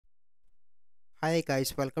Hi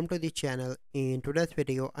guys, welcome to the channel. In today's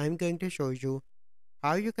video, I'm going to show you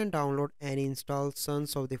how you can download and install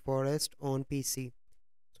Sons of the Forest on PC.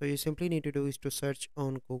 So you simply need to do is to search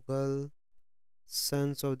on Google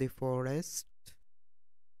Sons of the Forest,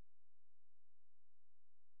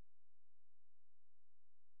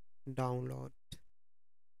 download.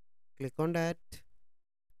 Click on that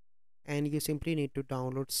and you simply need to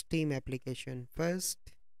download Steam application first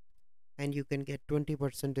and you can get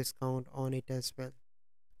 20% discount on it as well.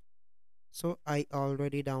 So I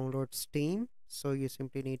already download Steam, so you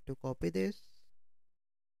simply need to copy this,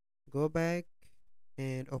 go back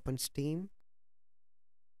and open Steam.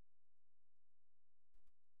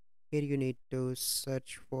 Here you need to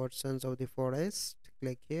search for Sons of the Forest.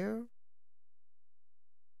 Click here.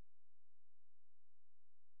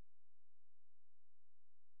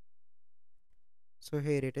 So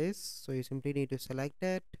here it is. So you simply need to select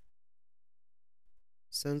that.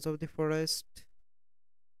 Sons of the Forest.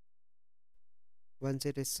 Once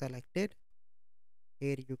it is selected,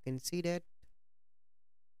 here you can see that.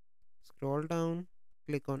 Scroll down.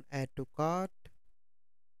 Click on Add to Cart.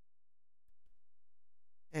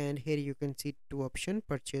 And here you can see two options: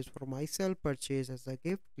 purchase for myself, purchase as a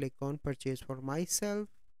gift. Click on purchase for myself.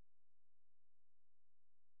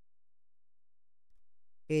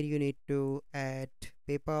 Here you need to add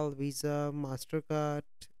PayPal, Visa, MasterCard,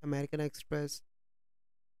 American Express.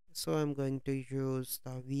 So I'm going to use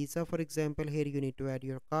the Visa. For example, here you need to add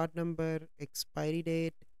your card number, expiry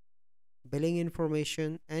date, billing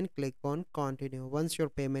information, and click on continue. Once your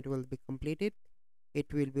payment will be completed,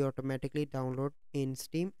 it will be automatically download in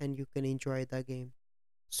Steam and you can enjoy the game.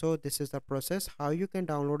 So this is the process how you can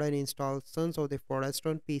download and install Sons of the Forest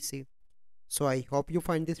on PC. So I hope you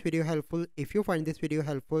find this video helpful. If you find this video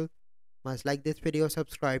helpful, must like this video,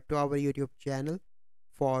 subscribe to our YouTube channel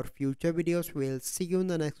for future videos. We'll see you in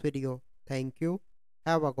the next video. Thank you.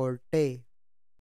 Have a good day.